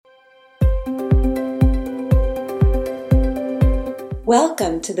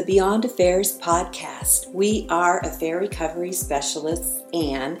Welcome to the Beyond Affairs podcast. We are affair recovery specialists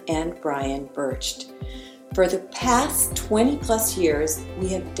Ann and Brian Bircht. For the past 20 plus years, we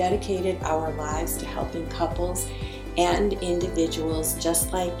have dedicated our lives to helping couples and individuals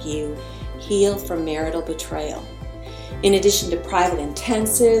just like you heal from marital betrayal. In addition to private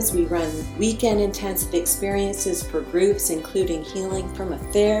intensives, we run weekend intensive experiences for groups including Healing from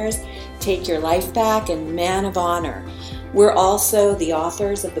Affairs, Take Your Life Back, and Man of Honor. We're also the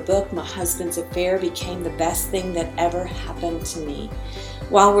authors of the book, My Husband's Affair Became the Best Thing That Ever Happened to Me.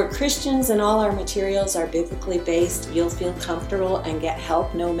 While we're Christians and all our materials are biblically based, you'll feel comfortable and get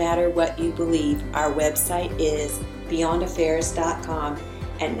help no matter what you believe. Our website is beyondaffairs.com.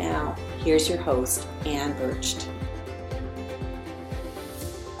 And now, here's your host, Ann Bircht.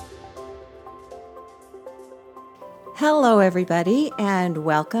 Hello, everybody, and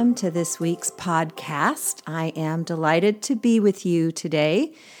welcome to this week's podcast. I am delighted to be with you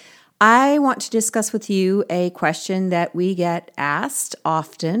today. I want to discuss with you a question that we get asked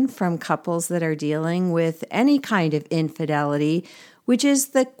often from couples that are dealing with any kind of infidelity, which is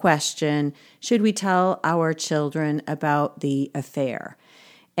the question, should we tell our children about the affair?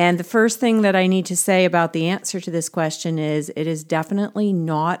 And the first thing that I need to say about the answer to this question is it is definitely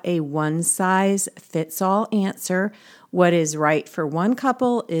not a one-size-fits-all answer. What is right for one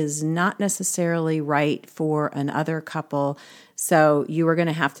couple is not necessarily right for another couple. So you are going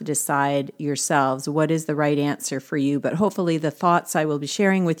to have to decide yourselves what is the right answer for you. But hopefully the thoughts I will be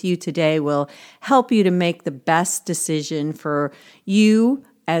sharing with you today will help you to make the best decision for you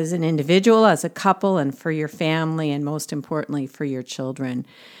as an individual, as a couple, and for your family, and most importantly, for your children.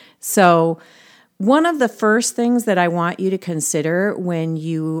 So one of the first things that I want you to consider when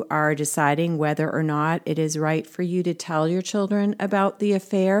you are deciding whether or not it is right for you to tell your children about the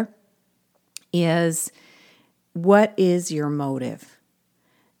affair is, what is your motive?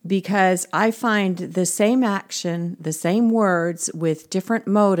 Because I find the same action, the same words with different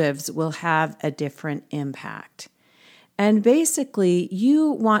motives will have a different impact. And basically,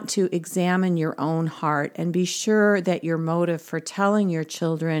 you want to examine your own heart and be sure that your motive for telling your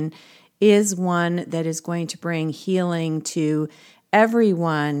children is one that is going to bring healing to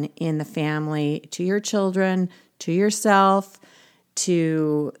everyone in the family, to your children, to yourself,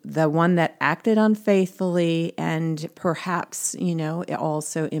 to the one that acted unfaithfully, and perhaps,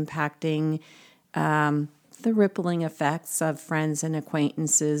 also impacting the rippling effects of friends and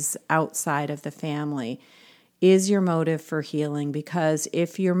acquaintances outside of the family. Is your motive for healing? Because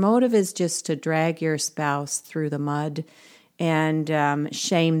if your motive is just to drag your spouse through the mud and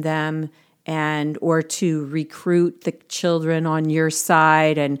shame them, or to recruit the children on your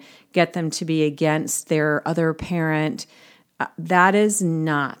side and get them to be against their other parent, that is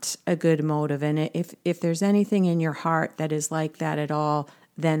not a good motive. And if there's anything in your heart that is like that at all,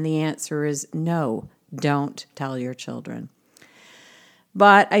 then the answer is no, don't tell your children.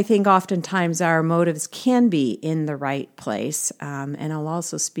 But I think oftentimes our motives can be in the right place. And I'll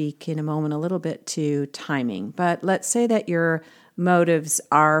also speak in a moment a little bit to timing. But let's say that your motives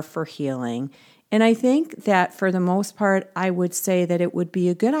are for healing. And I think that for the most part, I would say that it would be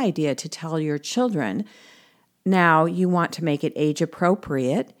a good idea to tell your children. Now, you want to make it age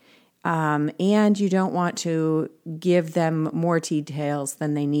appropriate, and you don't want to give them more details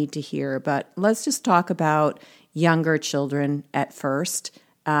than they need to hear. But let's just talk about younger children at first.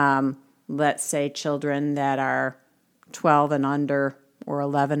 Let's say children that are 12 and under or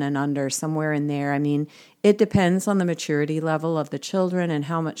 11 and under, somewhere in there. I mean, it depends on the maturity level of the children and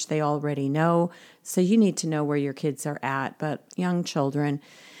how much they already know. So you need to know where your kids are at. But young children,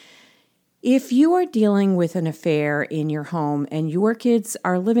 if you are dealing with an affair in your home and your kids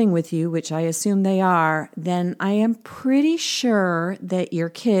are living with you, which I assume they are, then I am pretty sure that your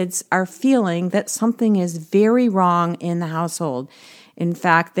kids are feeling that something is very wrong in the household. In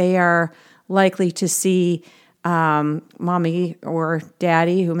fact, they are likely to see mommy or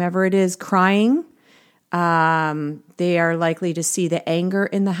daddy, whomever it is, crying. They are likely to see the anger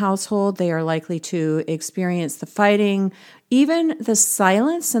in the household. They are likely to experience the fighting. Even the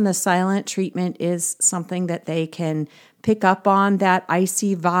silence and the silent treatment is something that they can pick up on, that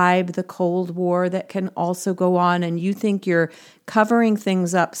icy vibe, the Cold War that can also go on, and you think you're covering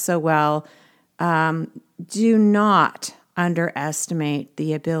things up so well. Do not underestimate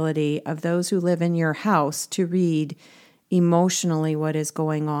the ability of those who live in your house to read emotionally what is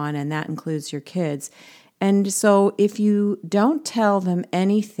going on, and that includes your kids. And so if you don't tell them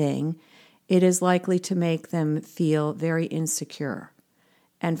anything, it is likely to make them feel very insecure.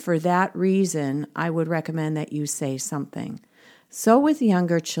 And for that reason, I would recommend that you say something. So with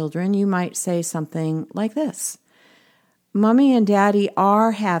younger children, you might say something like this. Mommy and Daddy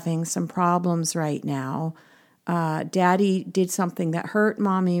are having some problems right now. Daddy did something that hurt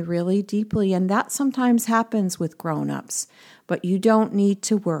Mommy really deeply, and that sometimes happens with grown-ups. But you don't need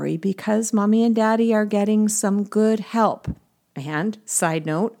to worry because Mommy and Daddy are getting some good help. And, side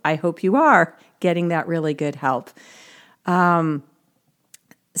note, I hope you are getting that really good help. And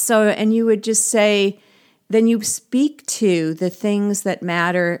you would just say, then you speak to the things that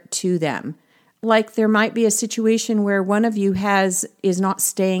matter to them. Like there might be a situation where one of you is not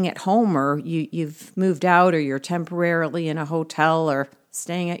staying at home, or you've moved out, or you're temporarily in a hotel or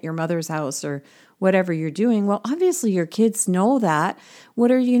staying at your mother's house or whatever you're doing. Well, obviously your kids know that.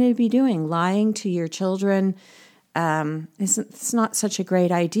 What are you going to be doing? Lying to your children? It's not such a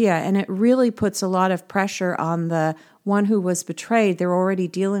great idea. And it really puts a lot of pressure on the one who was betrayed. They're already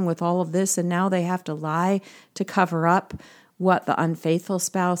dealing with all of this, and now they have to lie to cover up what the unfaithful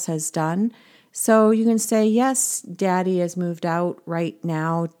spouse has done. So you can say, yes, Daddy has moved out right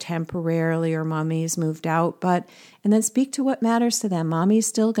now temporarily, or Mommy's moved out, and then speak to what matters to them. Mommy's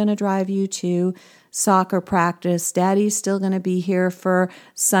still going to drive you to soccer practice. Daddy's still going to be here for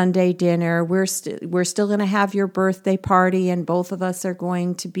Sunday dinner. We're still going to have your birthday party, and both of us are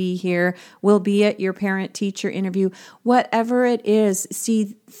going to be here. We'll be at your parent-teacher interview. Whatever it is,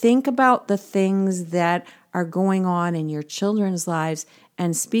 think about the things that are going on in your children's lives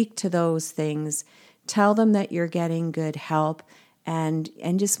and speak to those things. Tell them that you're getting good help, and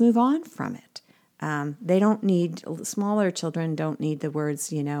just move on from it. Smaller children don't need the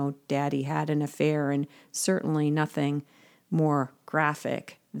words, Daddy had an affair, and certainly nothing more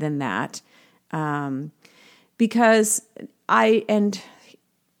graphic than that.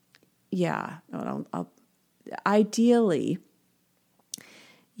 Ideally,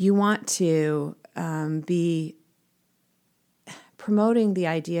 you want to be promoting the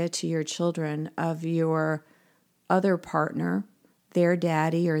idea to your children of your other partner, their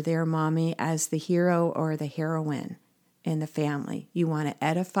daddy or their mommy, as the hero or the heroine in the family. You want to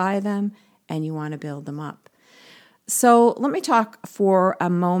edify them and you want to build them up. So let me talk for a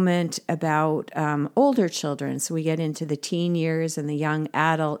moment about older children. So we get into the teen years and the young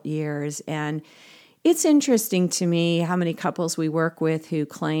adult years. And it's interesting to me how many couples we work with who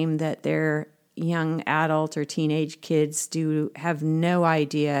claim that their young adult or teenage kids have no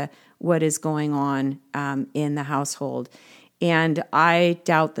idea what is going on in the household. And I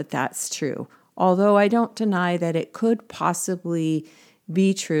doubt that that's true, although I don't deny that it could possibly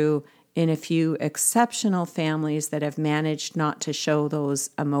be true in a few exceptional families that have managed not to show those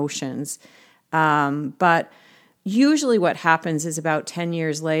emotions. But usually what happens is about 10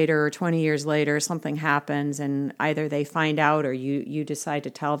 years later or 20 years later, something happens, and either they find out or you decide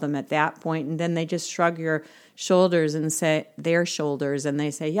to tell them at that point, and then they just shrug your shoulders and say,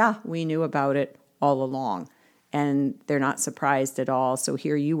 yeah, we knew about it all along. And they're not surprised at all. So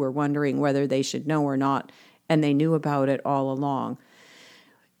here you were wondering whether they should know or not, and they knew about it all along.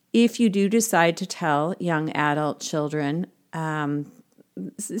 If you do decide to tell young adult children,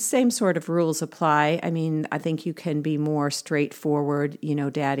 same sort of rules apply. I mean, I think you can be more straightforward.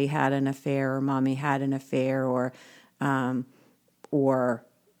 Daddy had an affair or Mommy had an affair, or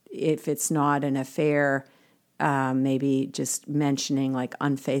if it's not an affair, maybe just mentioning like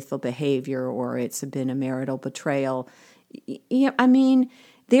unfaithful behavior, or it's been a marital betrayal.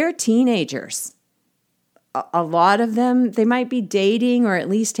 They're teenagers. A lot of them, they might be dating, or at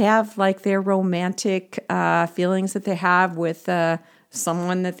least have like their romantic feelings that they have with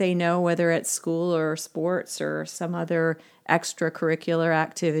someone that they know, whether at school or sports or some other extracurricular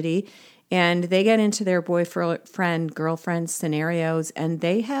activity. And they get into their boyfriend, girlfriend scenarios, and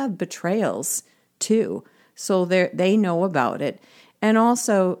they have betrayals too. So they know about it. And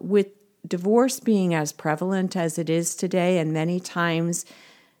also with divorce being as prevalent as it is today, and many times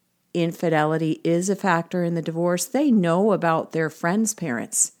infidelity is a factor in the divorce, they know about their friends'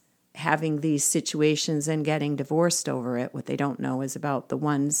 parents having these situations and getting divorced over it. What they don't know is about the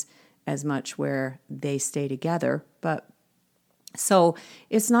ones as much where they stay together. So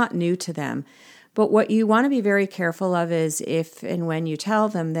it's not new to them. But what you want to be very careful of is if and when you tell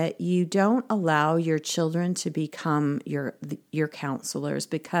them that you don't allow your children to become your counselors,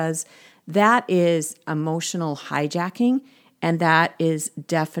 because that is emotional hijacking, and that is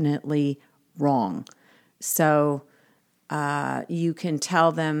definitely wrong. So you can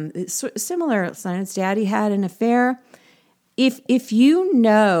tell them, similar, since Daddy had an affair, if you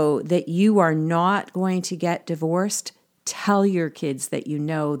know that you are not going to get divorced, tell your kids that you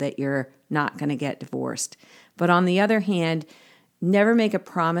know that you're not going to get divorced. But on the other hand, never make a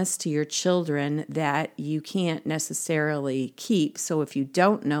promise to your children that you can't necessarily keep. So if you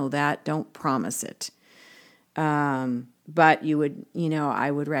don't know that, don't promise it. But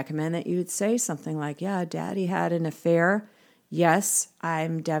I would recommend that you would say something like, yeah, Daddy had an affair. Yes,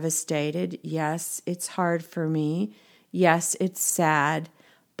 I'm devastated. Yes, it's hard for me. Yes, it's sad.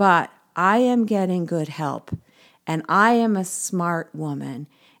 But I am getting good help. And I am a smart woman.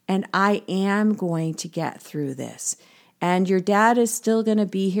 And I am going to get through this. And your dad is still going to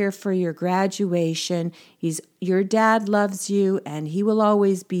be here for your graduation. Your dad loves you, and he will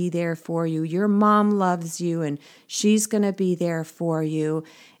always be there for you. Your mom loves you, and she's going to be there for you.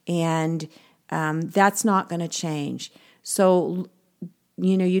 And that's not going to change. So,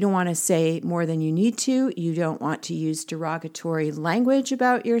 you don't want to say more than you need to. You don't want to use derogatory language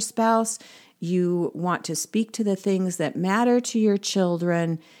about your spouse. You want to speak to the things that matter to your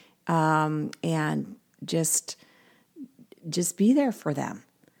children, and just be there for them.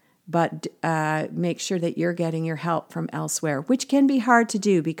 But make sure that you're getting your help from elsewhere, which can be hard to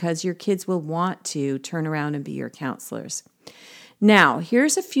do because your kids will want to turn around and be your counselors. Now,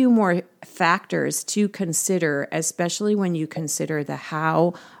 here's a few more factors to consider, especially when you consider the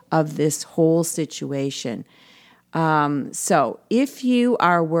how of this whole situation. So if you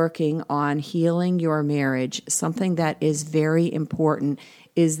are working on healing your marriage, something that is very important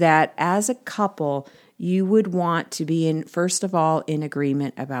is that as a couple, you would want to be first of all, in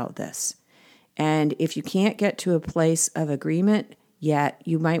agreement about this. And if you can't get to a place of agreement yet,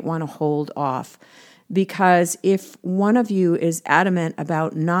 you might want to hold off. Because if one of you is adamant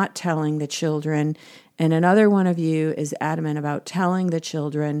about not telling the children, and another one of you is adamant about telling the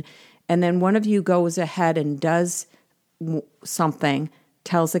children, and then one of you goes ahead and does something,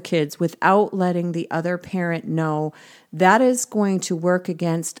 tells the kids without letting the other parent know, that is going to work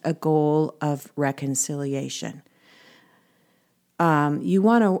against a goal of reconciliation.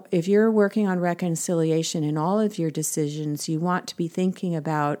 If you're working on reconciliation in all of your decisions, you want to be thinking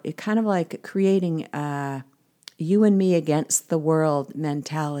about it kind of like creating a you and me against the world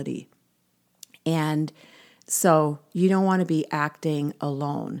mentality. And so you don't want to be acting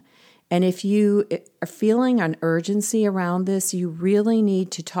alone. And if you are feeling an urgency around this, you really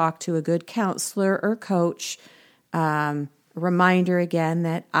need to talk to a good counselor or coach. Reminder again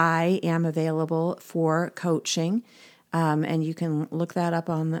that I am available for coaching. And you can look that up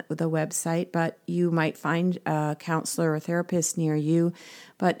on the website, but you might find a counselor or therapist near you.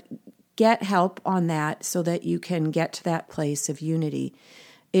 But get help on that so that you can get to that place of unity.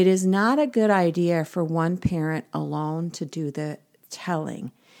 It is not a good idea for one parent alone to do the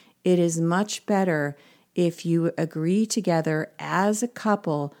telling. It is much better if you agree together as a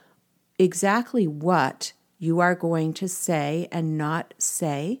couple exactly what you are going to say and not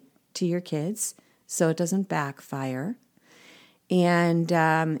say to your kids so it doesn't backfire. And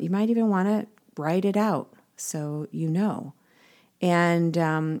you might even want to write it out so you know. And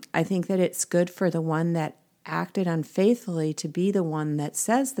I think that it's good for the one that acted unfaithfully to be the one that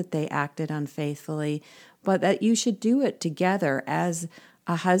says that they acted unfaithfully, but that you should do it together as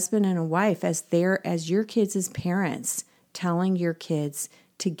a husband and a wife, as your kids as parents, telling your kids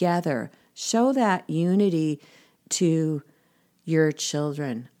together. Show that unity to your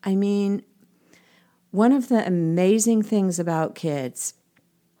children. I mean, one of the amazing things about kids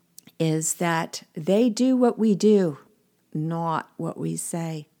is that they do what we do, not what we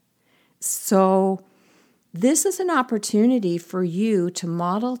say. So this is an opportunity for you to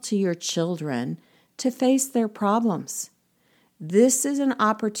model to your children to face their problems. This is an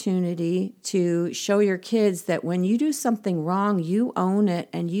opportunity to show your kids that when you do something wrong, you own it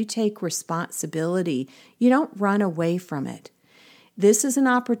and you take responsibility. You don't run away from it. This is an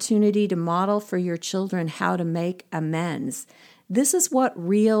opportunity to model for your children how to make amends. This is what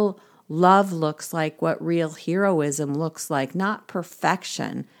real love looks like, what real heroism looks like, not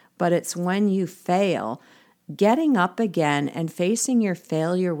perfection, but it's when you fail, getting up again and facing your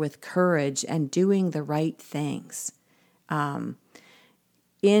failure with courage and doing the right things. The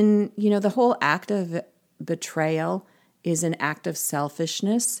whole act of betrayal is an act of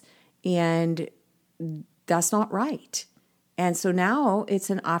selfishness, and that's not right. And so now it's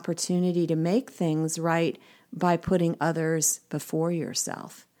an opportunity to make things right by putting others before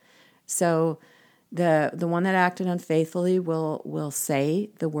yourself. So the one that acted unfaithfully will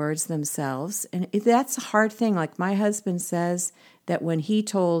say the words themselves. And that's a hard thing. Like my husband says that when he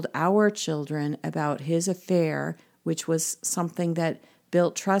told our children about his affair, which was something that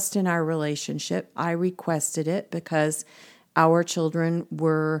built trust in our relationship, I requested it because our children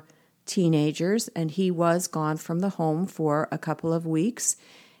were teenagers and he was gone from the home for a couple of weeks.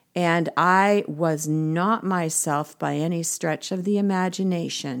 And I was not myself by any stretch of the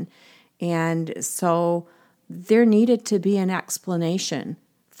imagination. And so there needed to be an explanation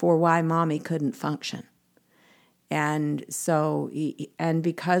for why mommy couldn't function. And so, and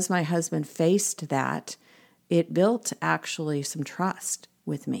because my husband faced that, it built actually some trust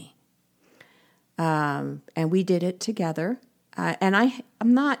with me. And we did it together. And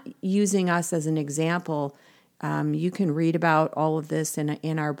I'm not using us as an example. You can read about all of this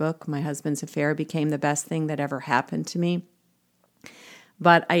in our book, My Husband's Affair Became the Best Thing That Ever Happened to Me.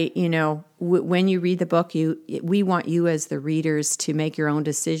 But when you read the book, we want you as the readers to make your own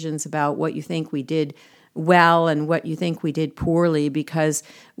decisions about what you think we did well and what you think we did poorly, because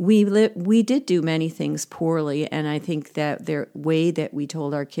we did do many things poorly, and I think that the way that we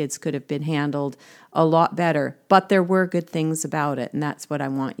told our kids could have been handled a lot better. But there were good things about it, and that's what I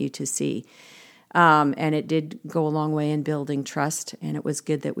want you to see. And it did go a long way in building trust, and it was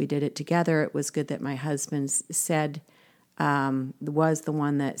good that we did it together. It was good that my husband was the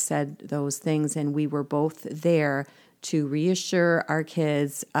one that said those things, and we were both there to reassure our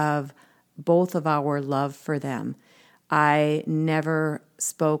kids of both of our love for them. I never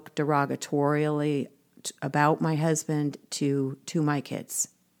spoke derogatorily about my husband to my kids,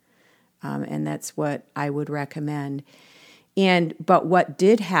 and that's what I would recommend. But what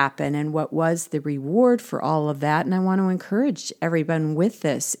did happen and what was the reward for all of that, and I want to encourage everyone with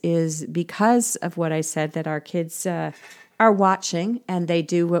this, is because of what I said, that our kids are watching and they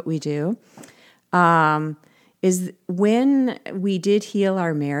do what we do, is when we did heal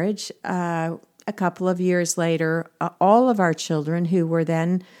our marriage, a couple of years later, all of our children who were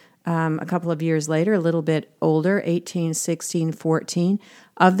then a couple of years later, a little bit older, 18, 16, 14,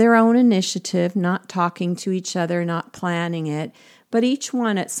 of their own initiative, not talking to each other, not planning it, but each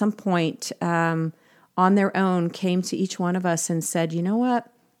one at some point on their own came to each one of us and said, you know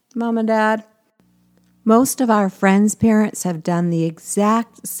what, Mom and Dad, most of our friends' parents have done the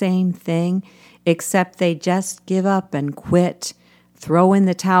exact same thing, except they just give up and quit, throw in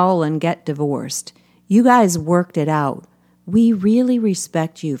the towel and get divorced. You guys worked it out. We really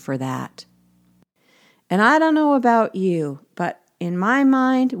respect you for that. And I don't know about you, but in my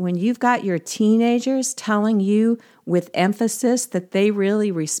mind, when you've got your teenagers telling you with emphasis that they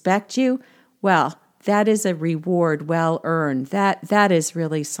really respect you, well, that is a reward well earned. That is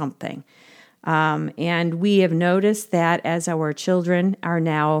really something. And we have noticed that as our children are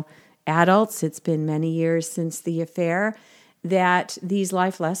now adults, it's been many years since the affair, that these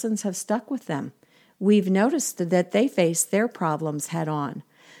life lessons have stuck with them. We've noticed that they face their problems head on.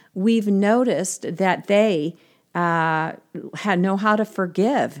 We've noticed that they know how to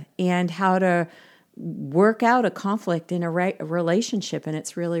forgive and how to work out a conflict in a relationship, and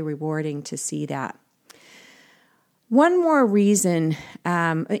it's really rewarding to see that. One more reason,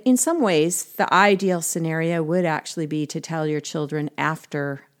 in some ways, the ideal scenario would actually be to tell your children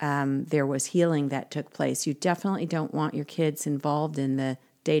after there was healing that took place. You definitely don't want your kids involved in the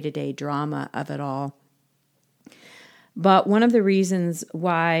day-to-day drama of it all. But one of the reasons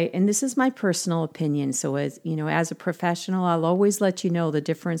why, and this is my personal opinion, so as a professional, I'll always let you know the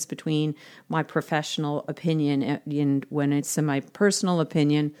difference between my professional opinion and when it's in my personal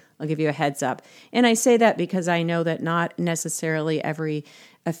opinion, I'll give you a heads up. And I say that because I know that not necessarily every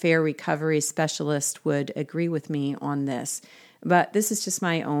affair recovery specialist would agree with me on this. But this is just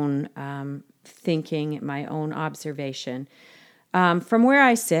my own thinking, my own observation. From where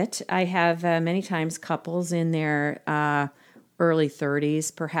I sit, I have many times couples in their early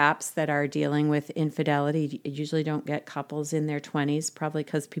 30s, perhaps, that are dealing with infidelity. You usually don't get couples in their 20s, probably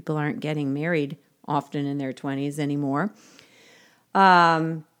because people aren't getting married often in their 20s anymore.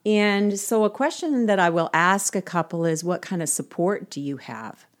 And so a question that I will ask a couple is, what kind of support do you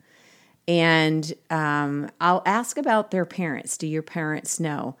have? And I'll ask about their parents. Do your parents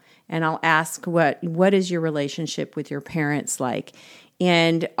know? And I'll ask, what is your relationship with your parents like?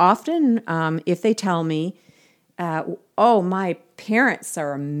 And often, if they tell me, my parents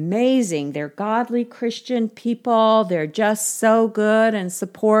are amazing. They're godly Christian people. They're just so good and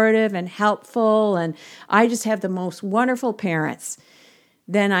supportive and helpful. And I just have the most wonderful parents.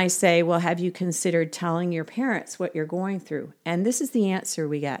 Then I say, well, have you considered telling your parents what you're going through? And this is the answer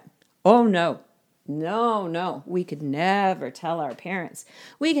we get. Oh, no. No, we could never tell our parents.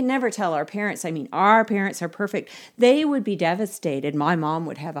 We can never tell our parents. I mean, our parents are perfect. They would be devastated. My mom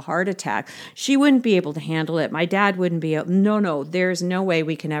would have a heart attack. She wouldn't be able to handle it. My dad wouldn't be able. No, there's no way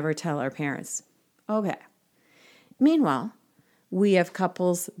we can ever tell our parents. Okay. Meanwhile, we have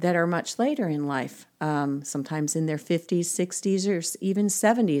couples that are much later in life, sometimes in their 50s, 60s, or even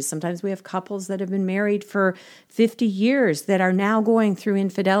 70s. Sometimes we have couples that have been married for 50 years that are now going through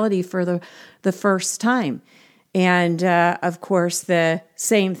infidelity for the first time. And, of course, the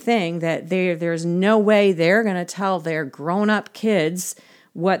same thing, that there's no way they're going to tell their grown-up kids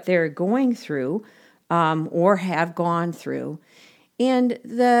what they're going through. or have gone through. And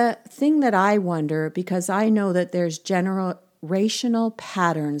the thing that I wonder, because I know that there's generational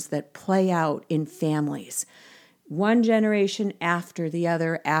patterns that play out in families, one generation after the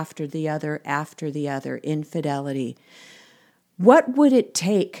other, after the other, after the other, infidelity. What would it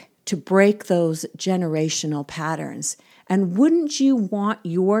take to break those generational patterns? And wouldn't you want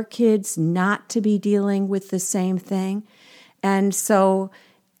your kids not to be dealing with the same thing? And so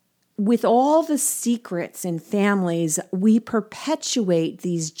with all the secrets in families, we perpetuate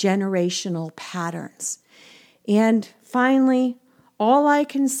these generational patterns. And finally, all I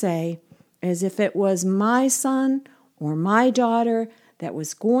can say is if it was my son or my daughter that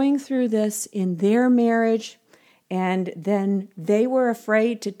was going through this in their marriage, and then they were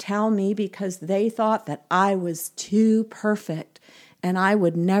afraid to tell me because they thought that I was too perfect and I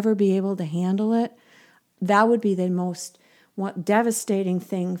would never be able to handle it, that would be the most devastating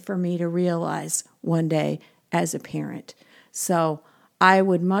thing for me to realize one day as a parent. So I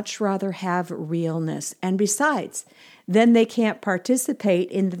would much rather have realness. And besides, then they can't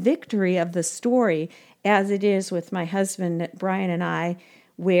participate in the victory of the story as it is with my husband, Brian, and I,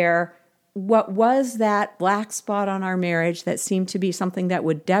 where what was that black spot on our marriage that seemed to be something that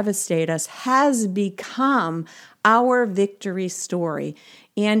would devastate us has become our victory story.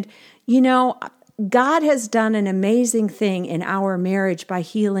 And, God has done an amazing thing in our marriage by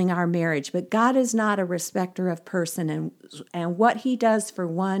healing our marriage, but God is not a respecter of person. And what he does for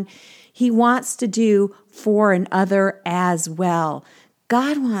one, he wants to do for another as well.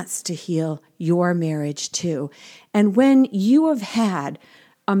 God wants to heal your marriage too. And when you have had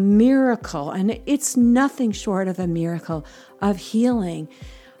a miracle, and it's nothing short of a miracle of healing,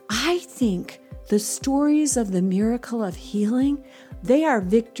 I think the stories of the miracle of healing, they are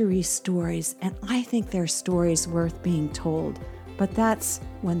victory stories, and I think they're stories worth being told. But that's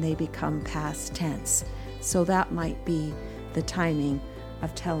when they become past tense. So that might be the timing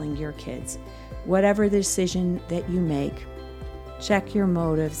of telling your kids. Whatever decision that you make, check your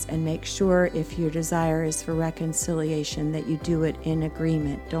motives and make sure if your desire is for reconciliation that you do it in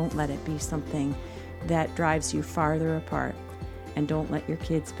agreement. Don't let it be something that drives you farther apart. And don't let your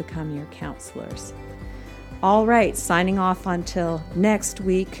kids become your counselors. All right, signing off until next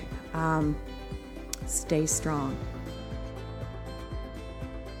week. Stay strong.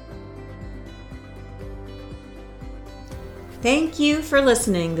 Thank you for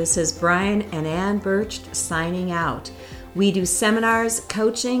listening. This is Brian and Ann Birch signing out. We do seminars,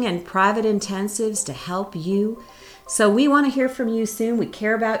 coaching, and private intensives to help you. So we want to hear from you soon. We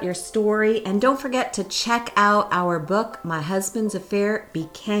care about your story. And don't forget to check out our book, My Husband's Affair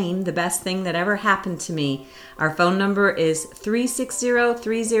Became the Best Thing That Ever Happened to Me. Our phone number is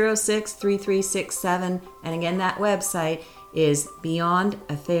 360-306-3367. And again, that website is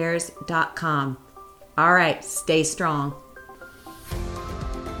beyondaffairs.com. All right, stay strong.